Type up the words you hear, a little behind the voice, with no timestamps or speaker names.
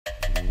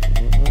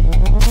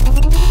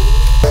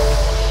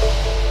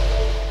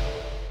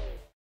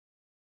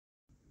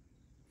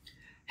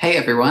Hey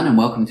everyone, and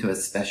welcome to a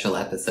special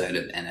episode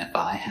of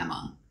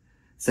NFIHammer.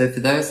 So for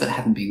those that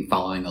haven't been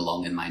following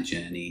along in my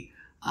journey,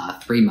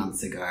 3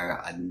 months ago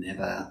I'd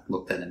never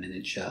looked at a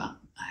miniature.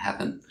 I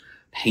haven't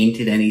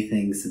painted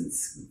anything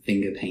since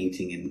finger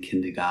painting in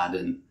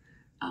kindergarten.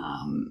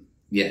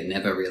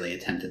 Never really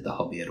attempted the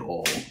hobby at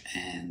all.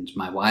 And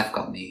my wife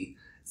got me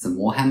some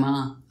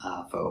Warhammer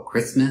for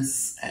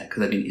Christmas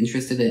because I've been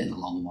interested in it in a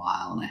long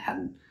while and I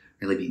hadn't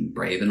really been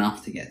brave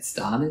enough to get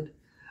started.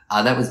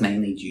 That was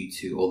mainly due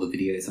to all the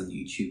videos on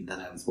YouTube that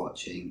I was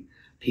watching.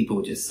 People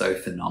were just so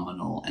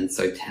phenomenal and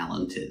so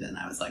talented, and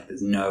I was like,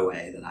 there's no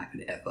way that I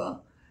could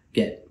ever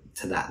get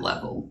to that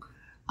level.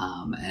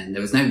 And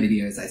there was no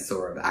videos I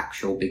saw of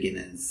actual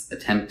beginners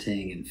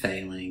attempting and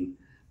failing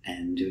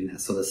and doing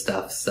that sort of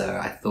stuff. So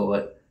I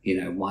thought,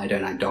 why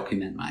don't I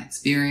document my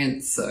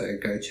experience? So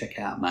go check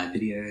out my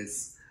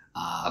videos.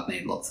 I've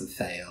made lots of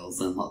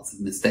fails and lots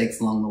of mistakes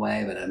along the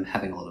way, but I'm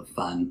having a lot of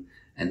fun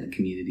and the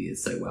community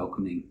is so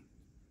welcoming.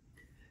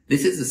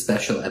 This is a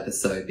special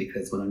episode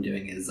because what I'm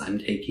doing is I'm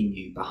taking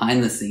you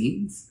behind the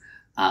scenes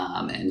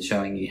and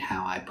showing you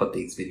how I put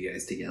these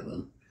videos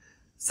together.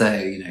 So,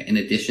 in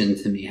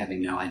addition to me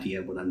having no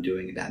idea what I'm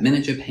doing about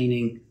miniature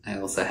painting, I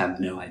also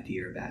have no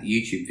idea about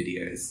YouTube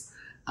videos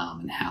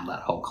and how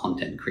that whole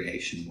content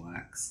creation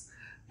works.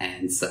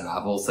 And so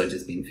I've also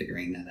just been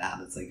figuring that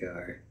out as I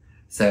go.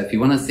 So if you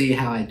want to see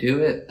how I do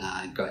it,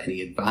 got any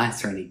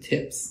advice or any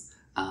tips,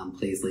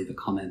 please leave a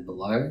comment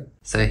below.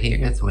 So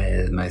here is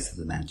where most of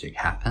the magic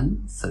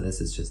happens. So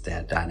this is just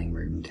our dining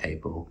room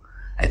table.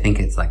 I think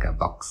it's like a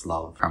box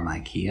log from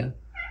IKEA.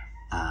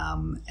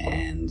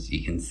 And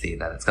you can see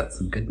that it's got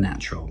some good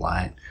natural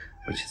light,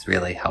 which is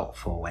really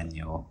helpful when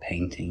you're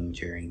painting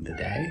during the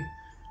day.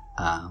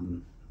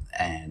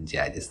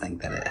 I just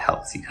think that it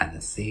helps you kind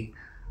of see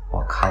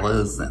what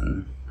colors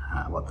and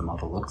what the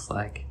model looks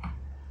like.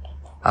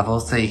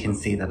 You can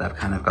see that I've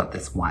kind of got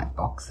this white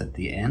box at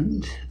the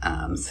end.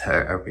 So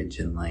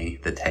originally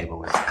the table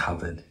was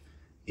covered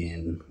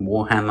in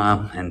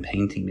Warhammer and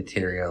painting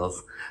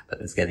materials,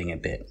 but it's getting a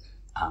bit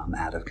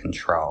out of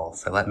control.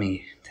 So let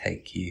me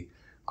take you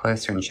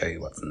closer and show you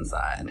what's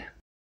inside.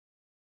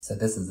 So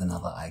this is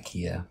another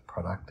IKEA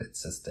product.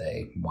 It's just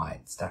a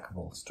white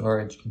stackable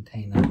storage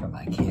container from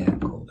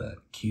IKEA called a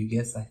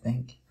QGIS, I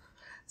think.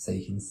 So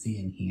you can see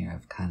in here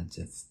I've kind of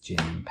just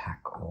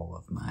jam-packed all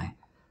of my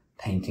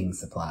painting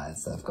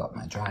supplies. So I've got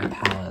my dry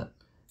palette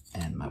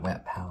and my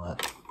wet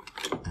palette.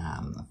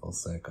 I've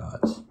also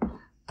got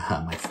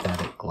my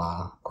static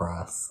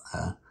grass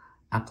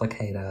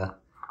applicator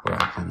where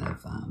I kind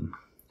of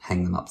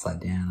hang them upside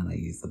down and I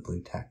use the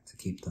blue tack to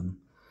keep them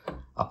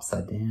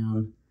upside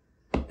down.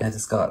 I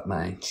just got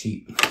my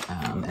cheap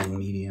and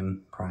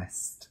medium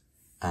priced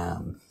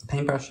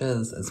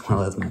paintbrushes, as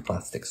well as my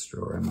plastic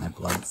straw and my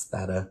blood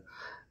spatter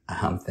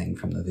thing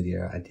from the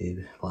video I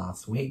did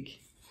last week.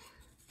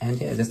 And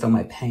yeah, just all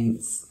my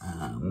paints,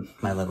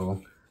 my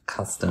little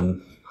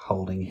custom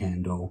holding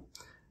handle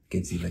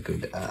gives you the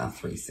good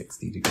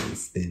 360-degree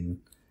spin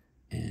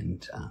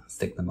and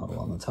stick the model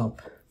on the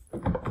top.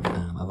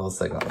 I've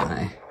also got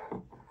my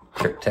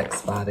Triptych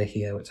spider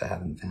here, which I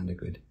haven't found a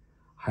good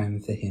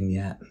home for him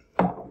yet.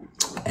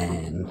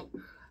 And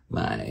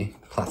my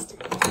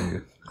plastic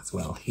glue as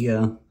well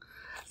here.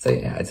 So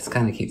yeah, it just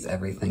kind of keeps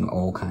everything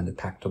all kind of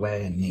packed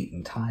away and neat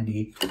and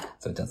tidy,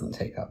 so it doesn't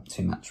take up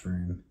too much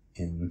room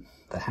in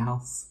the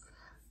house.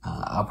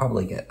 I'll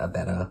probably get a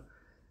better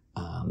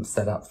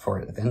setup for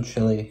it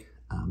eventually,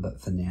 but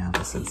for now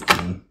this has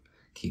been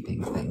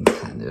keeping things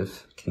kind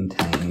of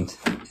contained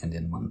and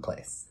in one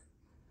place.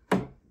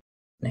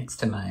 Next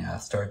to my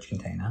storage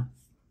container,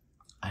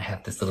 I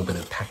have this little bit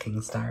of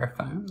packing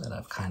styrofoam that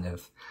I've kind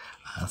of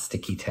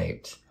sticky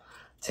taped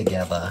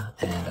together,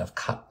 and I've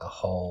cut a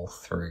hole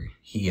through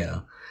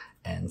here,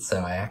 and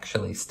so I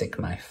actually stick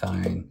my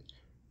phone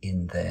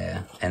in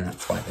there, and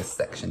that's why this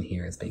section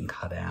here is being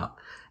cut out,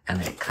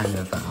 and it kind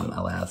of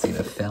allows you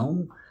to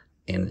film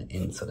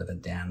in sort of a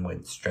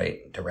downward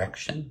straight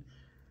direction.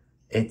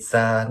 It's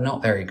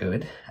not very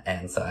good,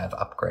 and so I've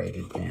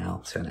upgraded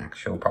now to an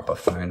actual proper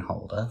phone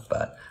holder,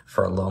 but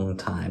for a long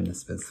time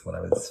this was what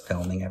I was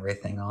filming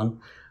everything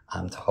on,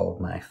 to hold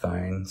my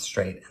phone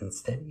straight and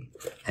steady.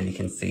 And you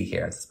can see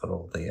here I just put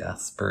all the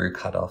sprue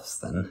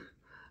cutoffs and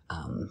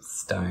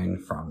stone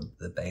from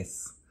the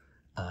base,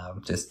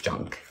 just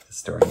junk,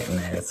 storing it in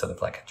there. It's sort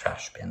of like a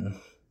trash bin.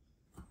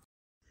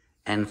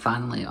 And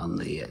finally on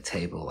the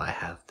table I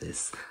have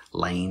this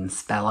lane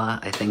speller,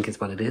 I think is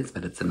what it is,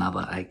 but it's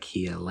another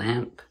IKEA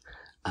lamp.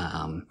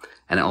 And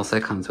it also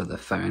comes with a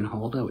phone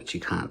holder, which you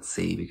can't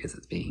see because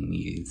it's being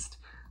used.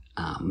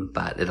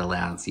 But it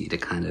allows you to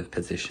kind of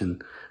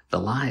position the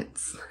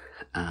lights.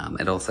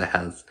 It also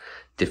has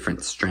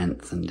different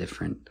strengths and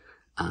different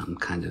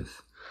kind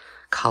of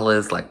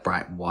colors, like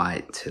bright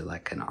white to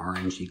like an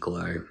orangey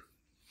glow.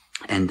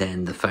 And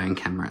then the phone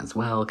camera as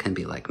well can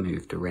be like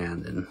moved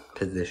around and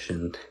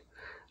positioned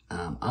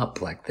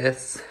up like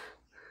this,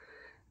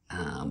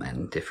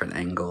 and different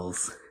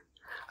angles.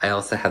 I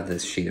also have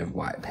this sheet of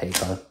white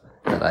paper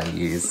that I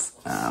use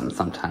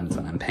sometimes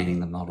when I'm painting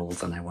the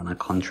models and I want to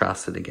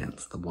contrast it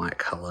against the white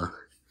color.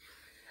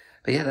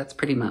 But yeah, that's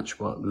pretty much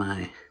what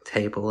my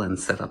table and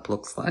setup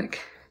looks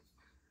like.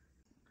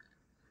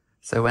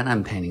 So when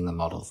I'm painting the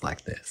models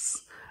like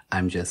this,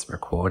 I'm just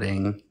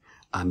recording.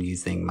 I'm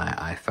using my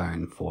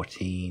iPhone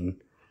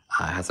 14.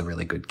 It has a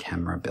really good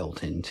camera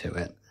built into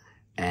it.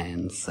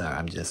 And so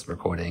I'm just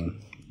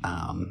recording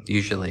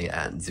usually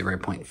at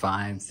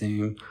 0.5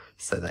 zoom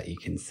so that you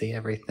can see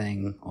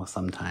everything, or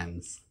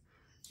sometimes,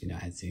 you know,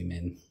 I zoom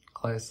in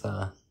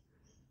closer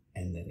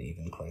and then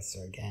even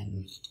closer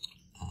again.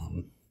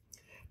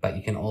 But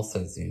you can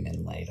also zoom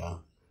in later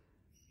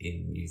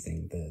in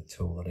using the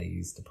tool that I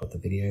use to put the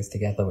videos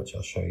together, which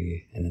I'll show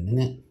you in a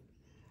minute.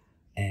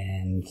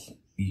 And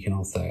you can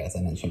also, as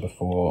I mentioned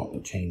before,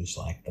 change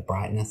like the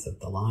brightness of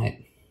the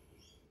light,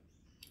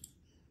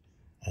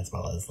 as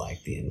well as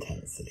like the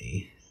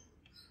intensity.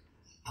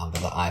 But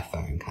the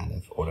iPhone kind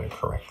of auto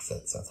corrects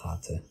it, so it's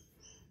hard to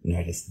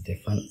notice the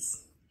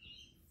difference.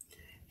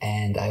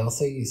 And I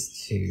also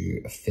used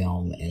to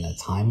film in a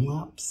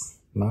time-lapse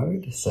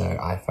mode, so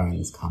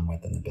iPhones come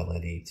with an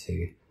ability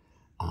to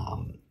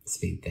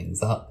speed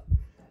things up,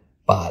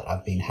 but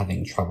I've been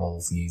having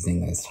troubles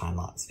using those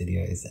time-lapse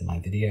videos in my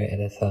video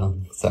editor,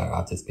 so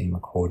I've just been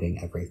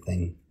recording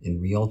everything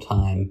in real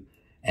time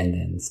and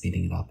then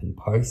speeding it up in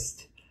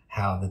post.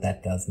 However,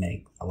 that does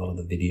make a lot of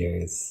the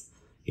videos,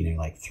 you know,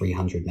 like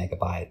 300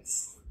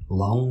 megabytes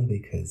long,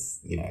 because,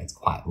 you know, it's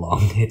quite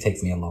long. It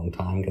takes me a long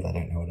time because I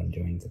don't know what I'm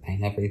doing to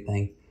paint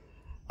everything.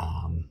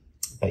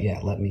 But yeah,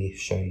 let me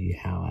show you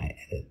how I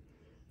edit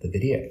the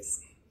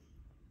videos.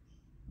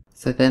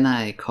 So then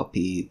I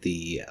copy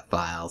the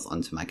files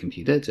onto my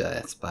computer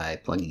just by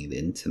plugging it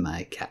into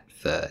my cat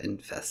fur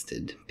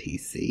infested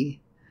PC.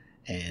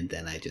 And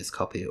then I just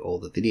copy all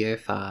the video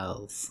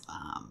files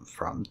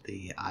from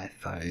the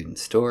iPhone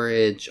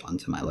storage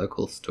onto my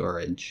local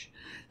storage.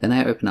 Then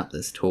I open up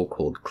this tool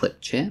called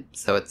Clipchamp.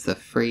 So it's a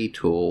free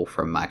tool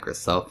from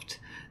Microsoft.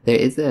 There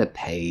is a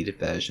paid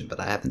version, but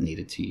I haven't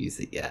needed to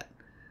use it yet.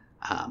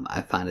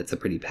 I find it's a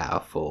pretty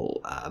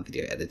powerful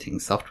video editing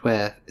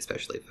software,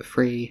 especially for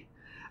free.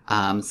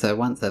 So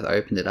once I've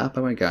opened it up,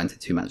 I won't go into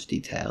too much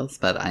details,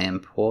 but I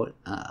import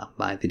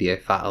my video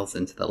files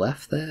into the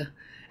left there,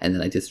 and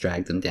then I just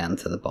drag them down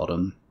to the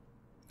bottom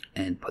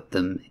and put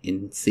them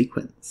in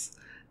sequence.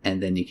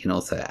 And then you can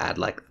also add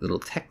like little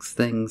text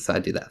things, so I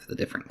do that for the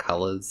different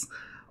colors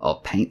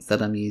of paints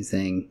that I'm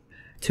using.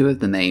 Two of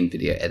the main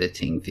video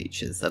editing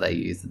features that I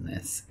use in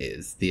this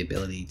is the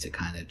ability to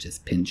kind of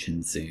just pinch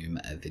and zoom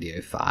a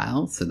video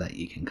file so that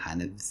you can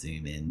kind of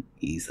zoom in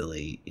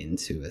easily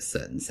into a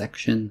certain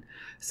section.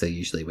 So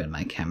usually when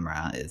my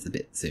camera is a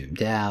bit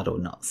zoomed out or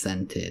not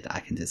centered, I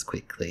can just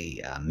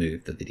quickly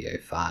move the video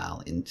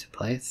file into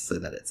place so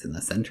that it's in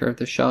the center of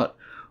the shot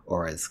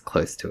or as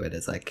close to it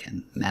as I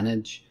can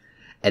manage.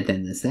 And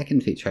then the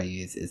second feature I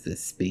use is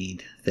this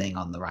speed thing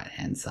on the right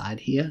hand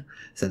side here.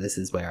 So this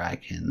is where I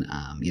can,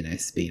 you know,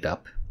 speed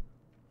up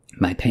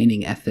my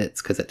painting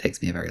efforts because it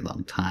takes me a very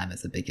long time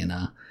as a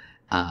beginner.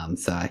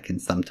 So I can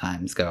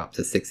sometimes go up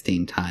to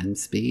 16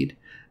 times speed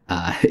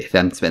if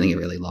I'm spending a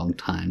really long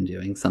time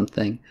doing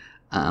something.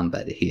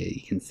 But here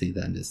you can see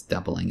that I'm just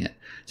doubling it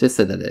just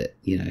so that it,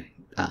 you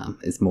know,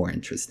 is more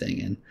interesting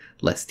and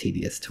less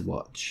tedious to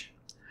watch.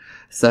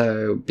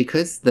 So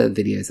because the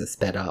videos are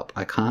sped up,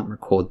 I can't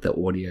record the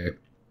audio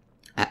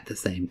at the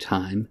same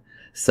time.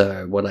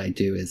 So what I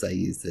do is I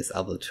use this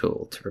other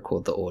tool to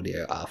record the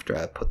audio after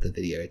I put the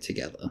video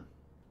together.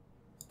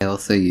 I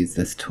also use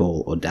this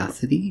tool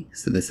Audacity.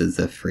 So this is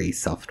a free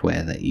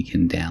software that you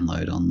can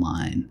download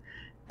online,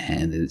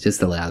 and it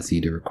just allows you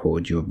to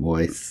record your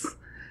voice.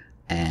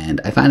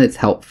 And I find it's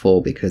helpful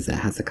because it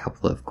has a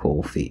couple of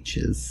cool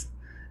features.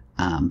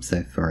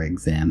 So for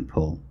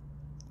example,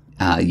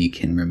 you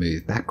can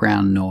remove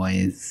background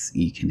noise,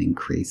 you can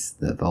increase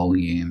the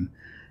volume,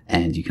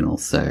 and you can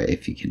also,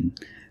 if you can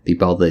be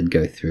bothered,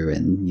 go through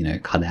and, you know,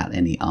 cut out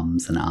any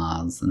ums and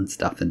ahs and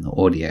stuff in the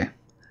audio.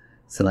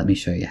 So let me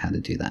show you how to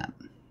do that.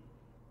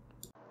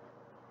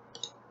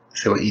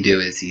 So what you do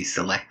is you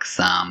select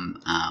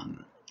some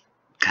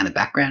kind of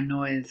background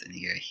noise, and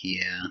you go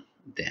here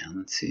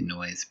down to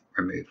noise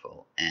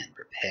removal and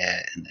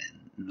repair, and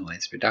then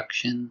noise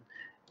reduction.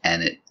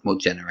 And it will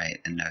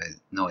generate a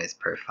noise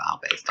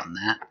profile based on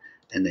that,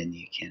 and then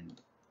you can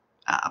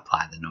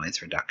apply the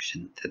noise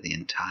reduction to the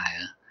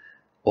entire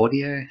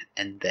audio.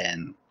 And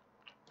then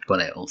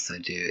what I also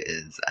do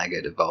is I go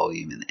to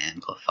volume and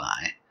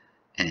amplify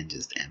and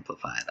just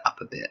amplify it up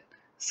a bit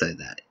so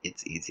that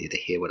it's easier to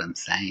hear what I'm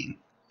saying.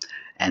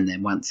 And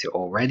then once you're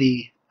all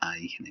ready,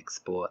 you can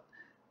export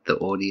the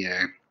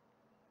audio,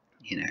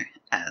 you know,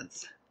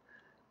 as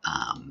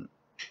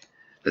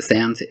the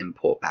sound to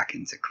import back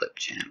into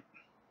Clipchamp.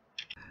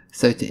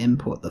 So to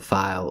import the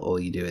file, all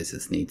you do is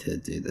just need to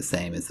do the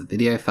same as the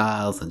video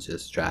files and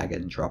just drag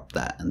and drop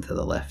that into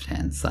the left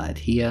hand side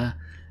here.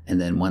 And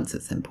then once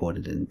it's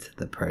imported into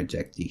the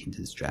project, you can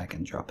just drag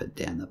and drop it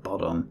down the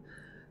bottom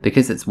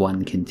Because it's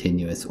one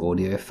continuous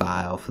audio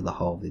file for the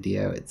whole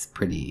video, it's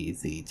pretty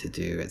easy to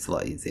do. It's a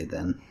lot easier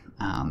than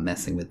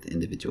messing with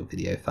individual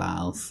video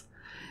files.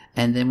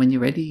 And then when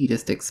you're ready, you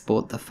just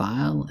export the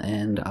file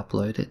and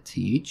upload it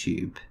to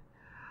YouTube.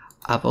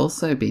 I've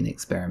also been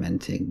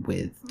experimenting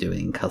with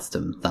doing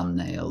custom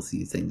thumbnails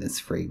using this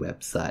free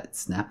website,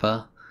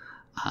 Snappa.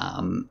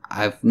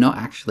 I've not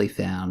actually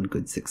found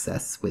good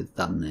success with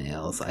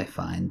thumbnails. I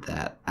find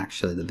that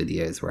actually the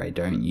videos where I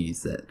don't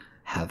use it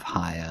have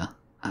higher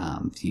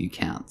view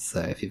counts. So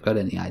if you've got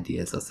any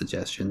ideas or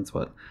suggestions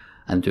what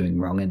I'm doing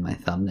wrong in my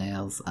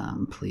thumbnails,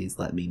 please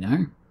let me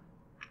know.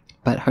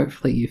 But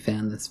hopefully you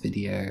found this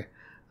video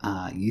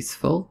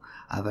useful.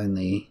 I've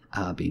only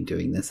been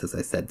doing this, as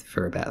I said,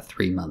 for about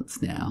 3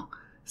 months now.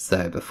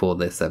 So before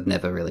this, I've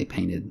never really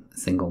painted a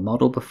single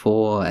model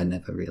before. I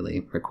never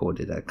really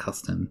recorded a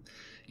custom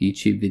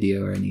YouTube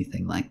video or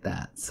anything like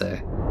that. So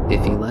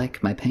if you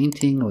like my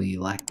painting or you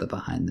like the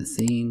behind the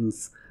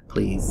scenes,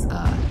 please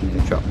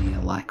drop me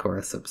a like or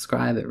a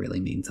subscribe. It really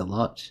means a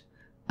lot.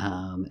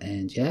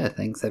 And yeah,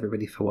 thanks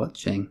everybody for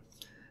watching.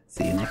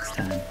 See you next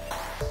time.